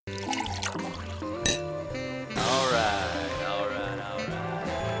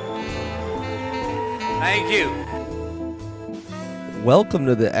Thank you. Welcome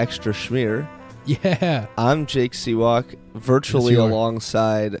to the Extra Schmear. Yeah. I'm Jake Seawalk, virtually Yes, you are.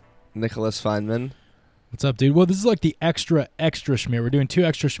 alongside Nicholas Feynman. What's up, dude? Well, this is like the extra schmear. We're doing 2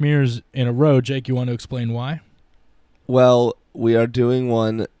 extra schmears in a row. Jake, you want to explain why? Well, we are doing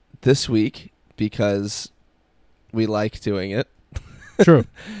one this week because we like doing it. True.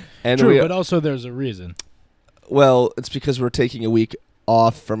 And True, we, but also there's a reason. well, it's because we're taking a week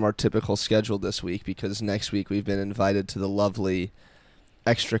off from our typical schedule this week because next week we've been invited to the lovely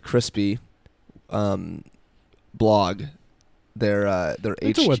Extra Crispy blog. Their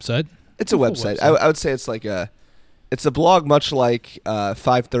It's a website. It's a website. I would say it's it's a blog much like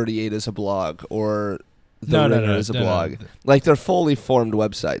 538 is a blog or The Ringer is a blog. Like they're fully formed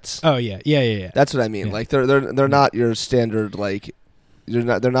websites. Oh yeah. That's what I mean. Yeah. Like they're not your standard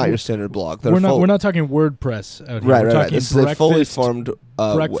they're not your standard blog. They're We're not talking WordPress out here. right. We're talking This is a fully formed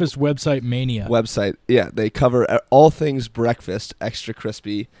breakfast website mania. website. Yeah, they cover all things breakfast, Extra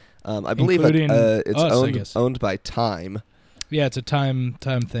Crispy. I believe Including it's us, I guess. owned by Time. Yeah, it's a time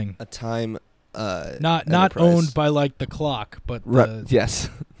thing. A Time Not enterprise. owned by like the clock, but yes,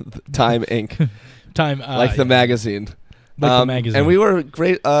 Time Inc. time like the magazine. Like the magazine. And we were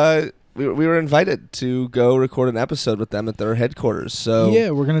great. We were invited to go record an episode with them at their headquarters. So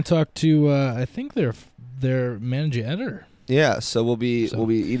yeah, we're gonna talk to I think their managing editor. yeah, so we'll be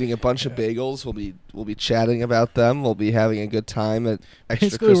eating a bunch of bagels. We'll be chatting about them. We'll be having a good time at Extra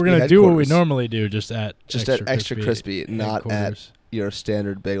Basically, Crispy we're gonna do what we headquarters. normally do, just at Extra Crispy, not at headquarters. your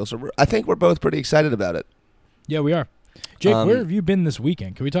standard bagels. So I think we're both pretty excited about it. Yeah, we are. Jake, where have you been this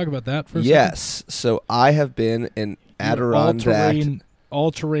weekend? Can we talk about that for a second? Yes, so I have been in You're Adirondack.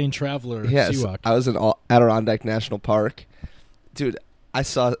 all-terrain traveler. Yes, Seawalk. I was in Adirondack National Park. Dude, I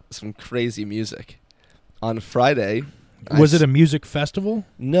saw some crazy music. On Friday... Was it a music festival?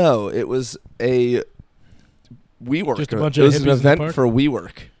 No, it was a WeWork. Just a bunch it of was hippies an in the event park? for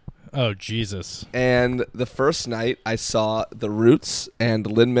WeWork. Oh, Jesus. And the first night, I saw The Roots and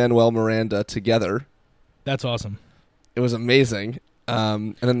Lin-Manuel Miranda together. That's awesome. It was amazing.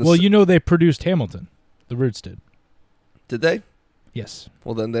 And then they produced Hamilton. The Roots did. did they? Yes.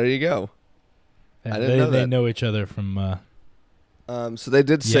 Well, then there you go. Yeah, I didn't know they that. know each other from... So they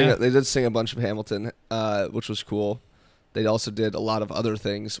did sing. Yeah. They did sing a bunch of Hamilton, which was cool. They also did a lot of other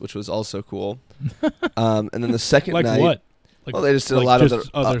things, which was also cool. And then the second like night, what? Like, well, they just did like a lot of just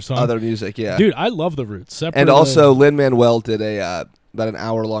other songs? other music. Yeah, Dude, I love The Roots. Separate and also Lin-Manuel did about an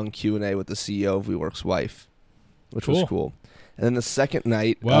hour-long Q&A with the CEO of WeWork's wife, which was Cool. cool. And then the second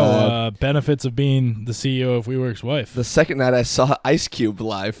night, benefits of being the CEO of WeWork's wife. the second night I saw Ice Cube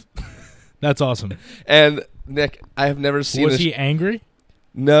live. That's awesome. And Nick, I have never seen. Was he angry?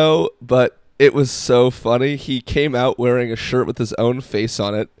 No, but it was so funny. He came out wearing a shirt with his own face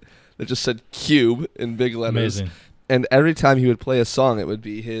on it that just said Cube in big letters. Amazing. And every time he would play a song, it would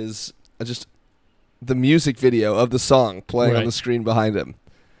be his just the music video of the song playing on Right. the screen behind him,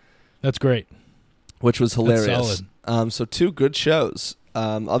 That's great. which was hilarious. That's solid. So 2 good shows.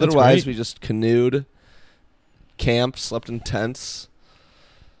 Otherwise, great. we just canoed, camped, slept in tents.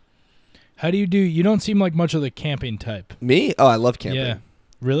 How do? You don't seem like much of the camping type. Me? Oh, I love camping. Yeah.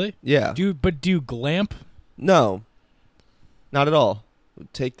 Really? Yeah. Do you glamp? No, not at all.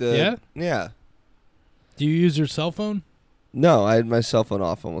 Take the Yeah? yeah. Do you use your cell phone? No, I had my cell phone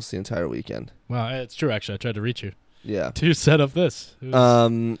off almost the entire weekend. Wow, it's true. Actually, I tried to reach you Yeah. to set up this. It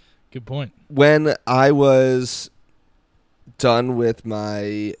was, good point. When I was done with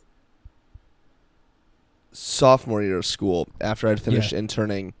my sophomore year of school, after I'd finished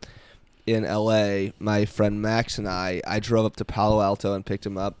interning in LA, my friend Max and I drove up to Palo Alto and picked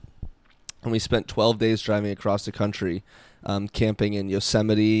him up, and we spent 12 days driving across the country, camping in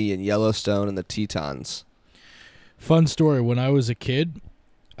Yosemite and Yellowstone and the Tetons. Fun story. When I was a kid,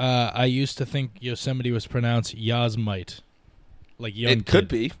 I used to think Yosemite was pronounced Yosemite, like young. It could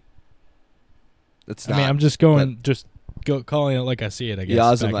kid. be. It's I not. mean, I'm just calling it like I see it. I guess.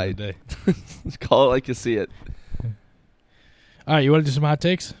 Yosemite. Back in the day. Call it like you see it. All right, you want to do some hot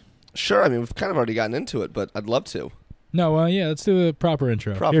takes? Sure, I mean, we've kind of already gotten into it, but I'd love to. No, yeah, let's do a proper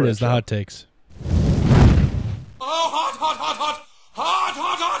intro. Proper Here it is, the intro. hot takes. Oh, hot, hot, hot, hot. Hot,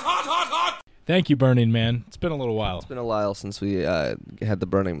 hot, hot, hot, hot, hot. Thank you, Burning Man. It's been a little while It's been a while since we had the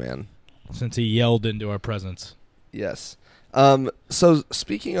Burning Man. since he yelled into our presence. Yes. So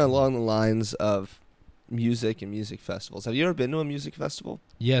speaking along the lines of music and music festivals, have you ever been to a music festival?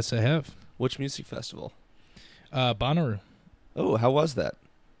 Yes, I have. Which music festival? Bonnaroo. Oh, how was that?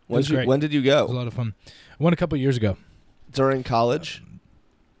 was great. When did you It was a go? lot of fun. I went a couple years ago. During college?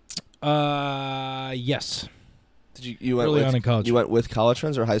 Yes. You went early with, on in college. You went with college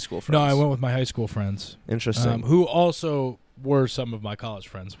friends or high school friends? No, I went with my high school friends. Interesting. Who also were some of my college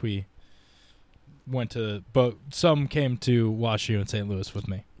friends. We went to, but some came to WashU in St. Louis with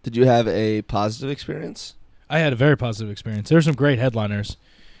me. Did you have a positive experience? I had a very positive experience. There were some great headliners.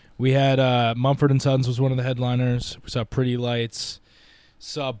 We had Mumford & Sons was one of the headliners. We saw Pretty Lights.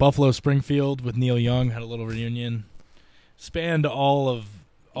 Saw Buffalo Springfield with Neil Young. Had a little reunion. Spanned all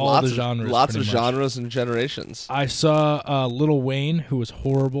the genres. Lots of pretty much. genres and generations. I saw Lil Wayne, who was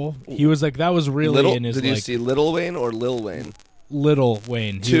horrible. He was like, that was really in his Did you see Lil Wayne or Lil Wayne? Little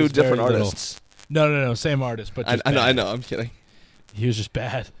Wayne. He Two was different very little. artists. No, same artist, but just I bad. know. I'm kidding. He was just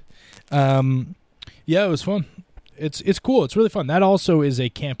bad. Yeah, it was fun. It's cool. It's really fun. That also is a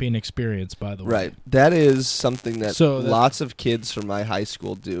camping experience, by the way. Right. That is something that So lots of kids from my high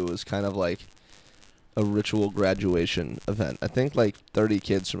school do is kind of like a ritual graduation event. I think like 30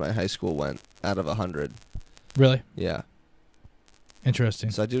 kids from my high school went out of 100. Really? Yeah. Interesting.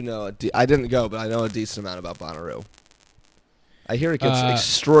 So I do know I didn't go, but I know a decent amount about Bonnaroo. I hear it gets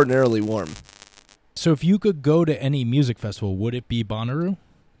extraordinarily warm. So if you could go to any music festival, would it be Bonnaroo?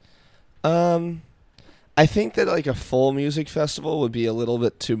 I think that like a full music festival would be a little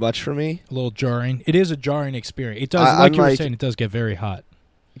bit too much for me. A little jarring. It is a jarring experience. It does, like you were saying, it does get very hot.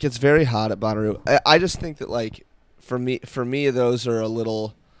 It gets very hot at Bonnaroo. I just think that like for me those are a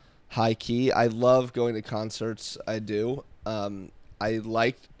little high key. I love going to concerts. I do. I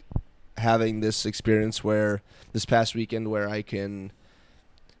liked having this experience where this past weekend where I can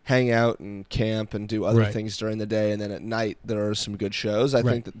hang out and camp and do other things during the day, and then at night there are some good shows. I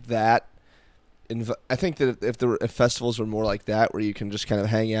think that if festivals were more like that, where you can just kind of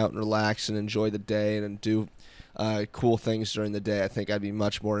hang out and relax and enjoy the day and do cool things during the day, I think I'd be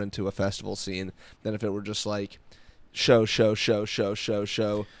much more into a festival scene than if it were just like show, go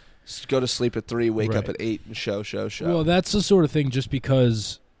to sleep at 3, wake up at 8, and show. Well, that's the sort of thing just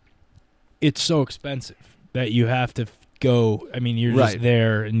because it's so expensive that you have to go. I mean, you're just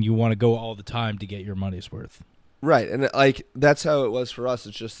there and you want to go all the time to get your money's worth. Right, and like that's how it was for us.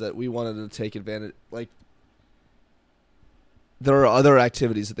 It's just that we wanted to take advantage. Like there are other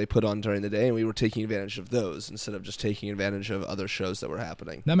activities that they put on during the day, and we were taking advantage of those instead of just taking advantage of other shows that were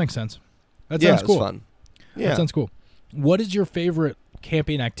happening. That makes sense. That sounds cool. It was fun. Yeah, that sounds cool. What is your favorite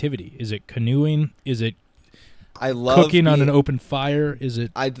camping activity? Is it canoeing? Is it I love cooking on an open fire? Is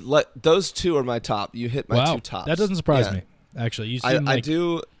it? Those two are my top. You hit my two tops. That doesn't surprise me. Actually, you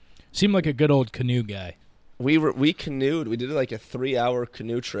seem like a good old canoe guy. We canoed. We did like a 3-hour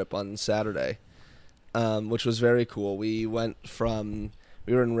canoe trip on Saturday, which was very cool. We were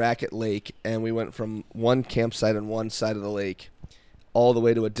in Racket Lake, and we went from one campsite on one side of the lake all the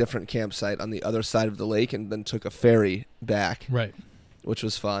way to a different campsite on the other side of the lake, and then took a ferry back. Right. Which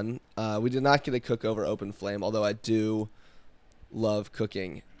was fun. We did not get to cook over open flame, although I do love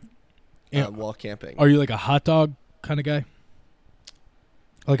cooking while camping. Are you like a hot dog kind of guy?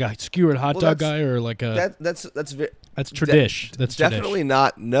 Like a skewered hot dog guy, or like a that's tradish. That's definitely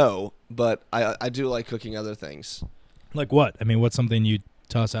not no, but I do like cooking other things. Like what? I mean, what's something you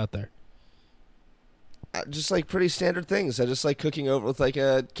toss out there? Just like pretty standard things. I just like cooking over with like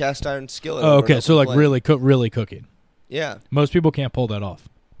a cast iron skillet. Oh, okay. So like really cooking. Yeah. Most people can't pull that off.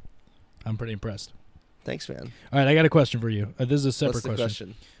 I'm pretty impressed. Thanks, man. All right, I got a question for you. This is a separate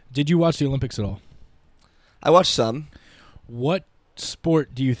question. Did you watch the Olympics at all? I watched some. What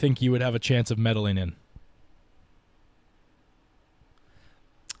sport do you think you would have a chance of medaling in?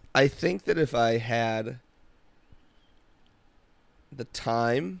 I think that if I had the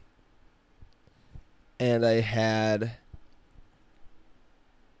time and I had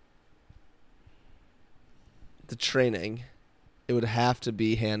the training, it would have to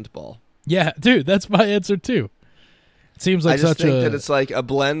be handball. Yeah, dude, that's my answer too. It seems like I just think that it's like a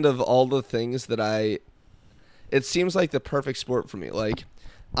blend of all the things that it seems like the perfect sport for me. Like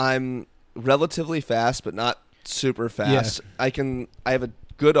I'm relatively fast but not super fast. Yeah. I have a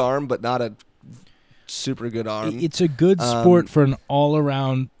good arm but not a super good arm. It's a good sport for an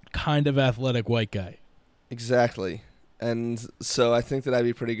all-around kind of athletic white guy. Exactly. And so I think that I'd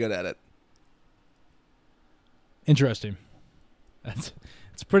be pretty good at it. Interesting.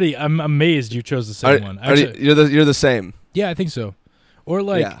 It's pretty. I'm amazed you chose the same one. Actually, you're the same. Yeah, I think so. Or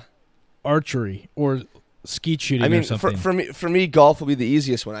like archery or skeet shooting or something. For me, golf will be the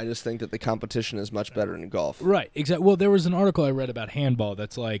easiest one. I just think that the competition is much better in golf. Right. Exactly. Well, there was an article I read about handball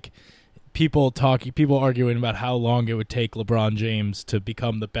that's like people arguing about how long it would take LeBron James to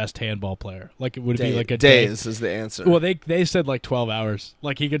become the best handball player. Like it would be like a days is the answer. Well, they said like 12 hours.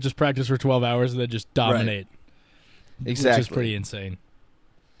 Like he could just practice for 12 hours and then just dominate. Right. Exactly. Which is pretty insane.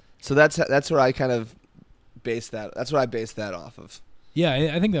 So that's where I kind of That's what I base that off of. Yeah,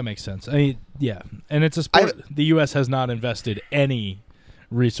 I think that makes sense. I mean, yeah, and it's a sport the U.S. has not invested any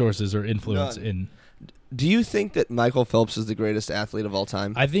resources or influence in. Do you think that Michael Phelps is the greatest athlete of all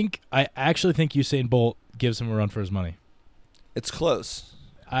time? I actually think Usain Bolt gives him a run for his money. It's close.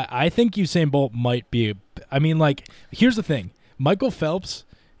 I think Usain Bolt might be. I mean, like, here's the thing: Michael Phelps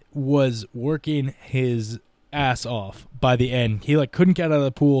was working his ass off by the end. He couldn't get out of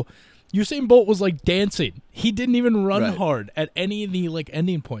the pool. Usain Bolt was dancing. He didn't even run hard at any of the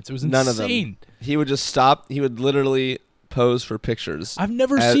ending points. It was insane. None of them. He would just stop. He would literally pose for pictures. I've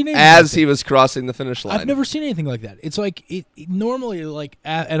never seen anything as he was crossing the finish line. I've never seen anything like that. It's normally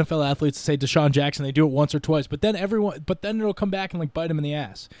NFL athletes say Deshaun Jackson, they do it once or twice, but then it'll come back and bite him in the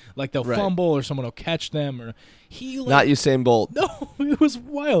ass. They'll fumble or someone will catch them or not Usain Bolt. No, it was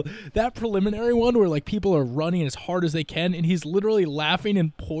wild. That preliminary one where people are running as hard as they can and he's literally laughing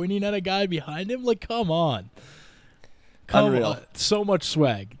and pointing at a guy behind him. Come on. Unreal. So much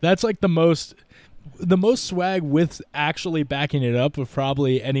swag. That's the most swag with actually backing it up of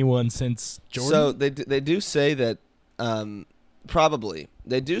probably anyone since Jordan. So they do say that probably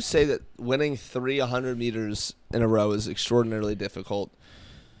they do say that winning 100 meters in a row is extraordinarily difficult,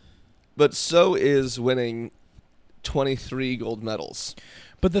 but so is winning 23 gold medals.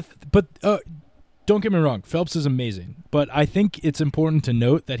 But don't get me wrong, Phelps is amazing, but I think it's important to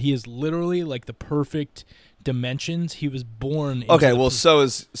note that he is literally the perfect dimensions. He was born. Okay, well, so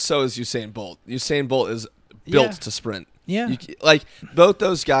is Usain Bolt. Usain Bolt is built to sprint. Yeah, both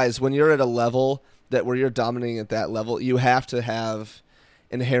those guys. When you're at a level where you're dominating at that level, you have to have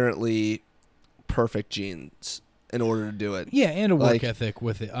inherently perfect genes in order to do it. Yeah, and a work ethic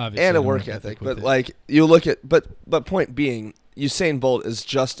with it, obviously, and a work ethic. But you look at but point being, Usain Bolt is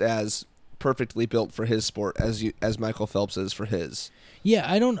just as perfectly built for his sport as Michael Phelps is for his. Yeah,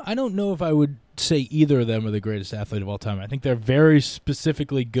 I don't know if I would say either of them are the greatest athlete of all time. I think they're very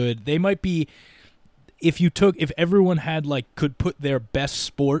specifically good. They might be if everyone had could put their best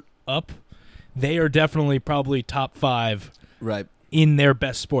sport up, they are definitely probably top 5 in their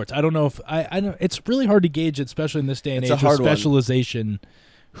best sports. I don't know if I know it's really hard to gauge, especially in this day and age with specialization.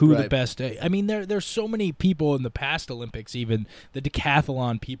 Who the best? I mean, there's so many people in the past Olympics, even the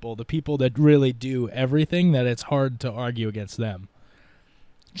decathlon people, the people that really do everything, that it's hard to argue against them.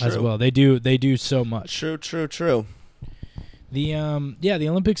 True. As well. They do so much. True. The the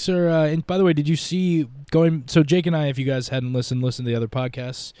Olympics are. And by the way, did you see going? So Jake and I, if you guys hadn't listened to the other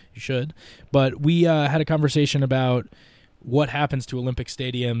podcasts, you should. But we had a conversation about what happens to Olympic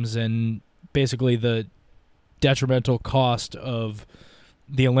stadiums and basically the detrimental cost of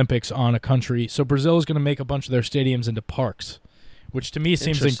the Olympics on a country. So Brazil is going to make a bunch of their stadiums into parks, which to me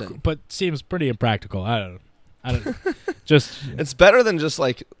seems pretty impractical. I don't know. Just it's better than just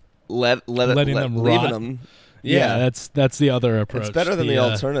leaving them. Yeah, that's the other approach. It's better than the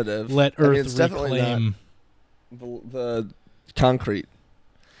alternative. Let Earth it's reclaim the concrete.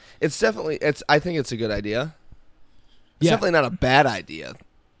 I think it's a good idea. It's definitely not a bad idea.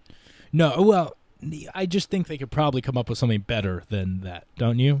 No, well, I just think they could probably come up with something better than that,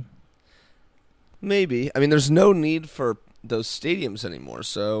 don't you? Maybe. I mean, there's no need for those stadiums anymore,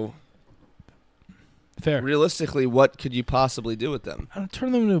 so fair. Realistically, what could you possibly do with them?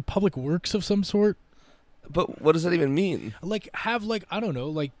 Turn them into public works of some sort. But what does that even mean? Have I don't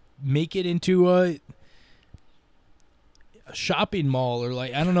know, make it into a shopping mall, or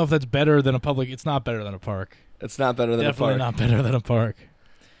I don't know if that's better than a public. It's not better than a park. It's not better than a park. Definitely not better than a park.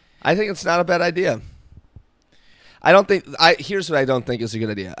 I think it's not a bad idea. Here's what I don't think is a good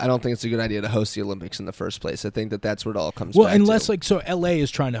idea. I don't think it's a good idea to host the Olympics in the first place. I think that's what it all comes back to. Well, unless so LA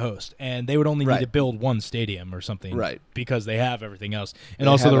is trying to host, and they would only need to build one stadium or something, because they have everything else. And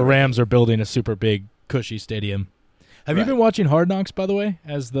also the Rams are building a super big, cushy stadium. Have you been watching Hard Knocks, by the way,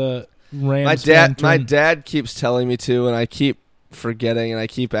 as the Rams? My dad keeps telling me to, and I keep forgetting, and I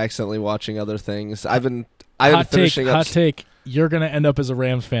keep accidentally watching other things. I've been finishing up. Hot take. You're going to end up as a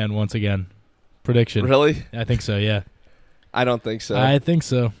Rams fan once again. Prediction. Really? I think so, yeah. I don't think so. I think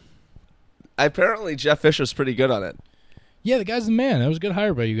so. Apparently, Jeff Fisher's pretty good on it. Yeah, the guy's the man. That was a good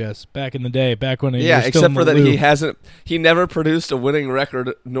hire by you guys back in the day, back when except for that he never produced a winning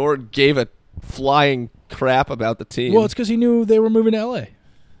record, nor gave a flying crap about the team. Well, it's because he knew they were moving to L.A.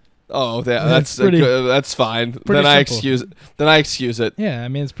 Oh, that's fine. Then I excuse it. Yeah, I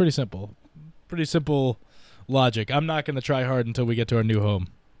mean, it's pretty simple. Pretty simple logic. I'm not going to try hard until we get to our new home.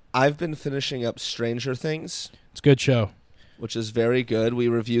 I've been finishing up Stranger Things. It's a good show. Which is very good. We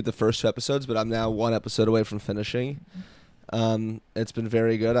reviewed the first 2 episodes, but I'm now 1 episode away from finishing. It's been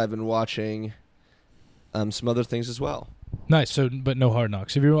very good. I've been watching some other things as well. Nice. So, but no Hard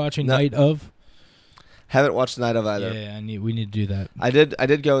Knocks. Have you been watching Night of? Haven't watched Night of either. Yeah, we need to do that. I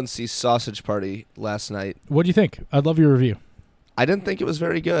did go and see Sausage Party last night. What do you think? I'd love your review. I didn't think it was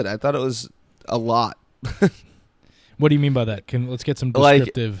very good. I thought it was a lot. What do you mean by that? Let's get some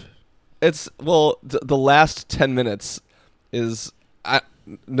descriptive. It's the last 10 minutes is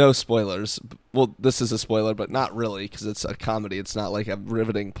no spoilers. Well, this is a spoiler, but not really because it's a comedy. It's not like a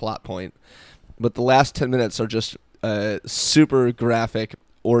riveting plot point. But the last 10 minutes are just a super graphic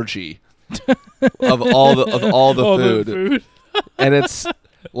orgy of all the food. And it's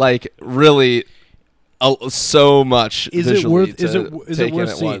like really so much visually is it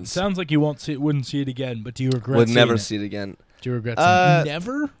worth seeing? Once. Sounds like you wouldn't see it again, but do you regret Would seeing never it? see it again. Do you regret seeing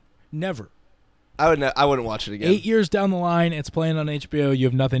it? Never. I wouldn't watch it again. 8 years down the line, it's playing on HBO. You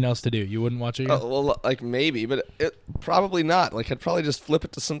have nothing else to do. You wouldn't watch it again? Well, like maybe, but it probably not. Like I'd probably just flip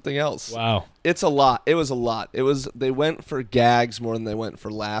it to something else. Wow. It's a lot. It was a lot. They went for gags more than they went for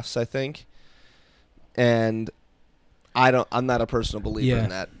laughs, I think. And I'm not a personal believer in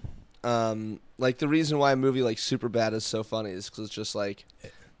that. Like the reason why a movie like Superbad is so funny is because it's just like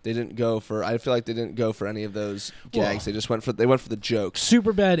they didn't go for. I feel like they didn't go for any of those gags. They just went for the jokes.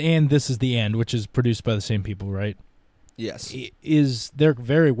 Superbad and This Is the End, which is produced by the same people, right? Yes. They're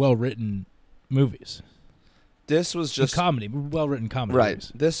very well written movies. This was just comedy, well written comedy. Right.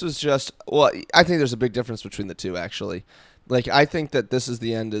 Movies. This was just I think there's a big difference between the two actually. Like I think that This Is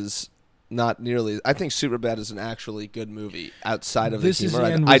the End is. Not nearly. I think Superbad is an actually good movie outside of the humor.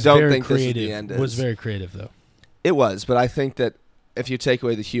 I don't think This Is the End is. It was very creative, though. It was, but I think that if you take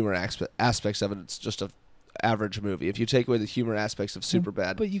away the humor aspects of it, it's just an average movie. If you take away the humor aspects of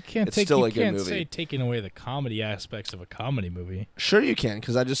Superbad, but you can't still a good movie. Say taking away the comedy aspects of a comedy movie. Sure, you can,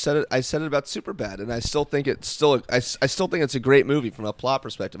 because I just said it. I said it about Superbad, and I still think it's still. I still think it's a great movie from a plot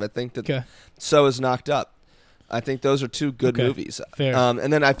perspective. I think that So Is Knocked Up. I think those are two good movies. Fair.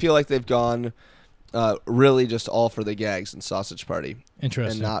 And then I feel like they've gone really just all for the gags in Sausage Party.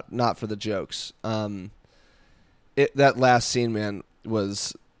 Interesting. And not for the jokes. That last scene, man,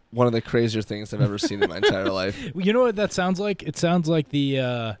 was one of the crazier things I've ever seen in my entire life. You know what that sounds like? It sounds like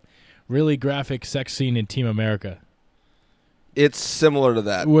the really graphic sex scene in Team America. It's similar to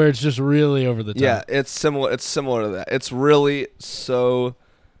that. Where it's just really over the top. Yeah, it's similar to that. It's really so...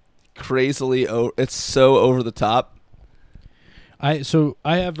 crazily it's so over the top. I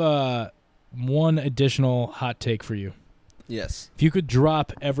have one additional hot take for you. Yes. If you could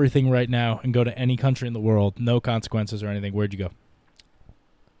drop everything right now and go to any country in the world, no consequences or anything, where'd you go?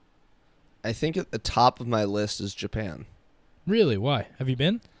 I think at the top of my list is Japan. Really? Why? Have you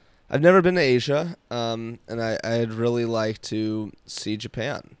been? I've never been to Asia, and I'd really like to see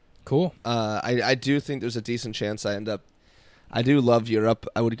Japan. Cool. I do think there's a decent chance I do love Europe.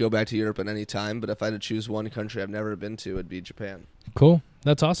 I would go back to Europe at any time, but if I had to choose one country I've never been to, it'd be Japan. Cool.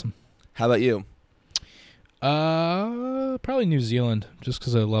 That's awesome. How about you? Probably New Zealand, just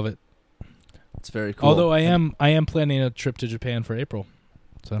because I love it. It's very cool. Although I am planning a trip to Japan for April.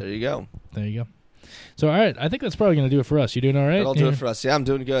 So there you go. So all right, I think that's probably going to do it for us. You doing all right? That'll do it for us. Yeah, I'm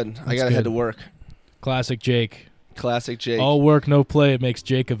doing good. I got to head to work. Classic Jake. All work, no play. It makes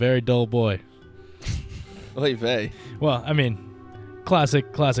Jake a very dull boy. Oy vey. Well, I mean,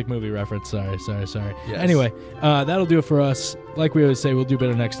 classic movie reference. Sorry. Yes. Anyway, that'll do it for us. Like we always say, we'll do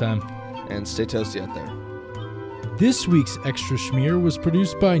better next time. And stay toasty out there. This week's Extra Schmear was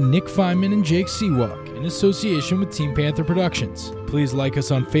produced by Nick Feynman and Jake Seawalk in association with Team Panther Productions. Please like us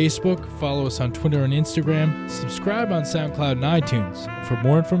on Facebook, follow us on Twitter and Instagram, subscribe on SoundCloud and iTunes. And for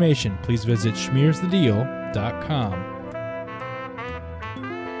more information, please visit schmearsthedeal.com.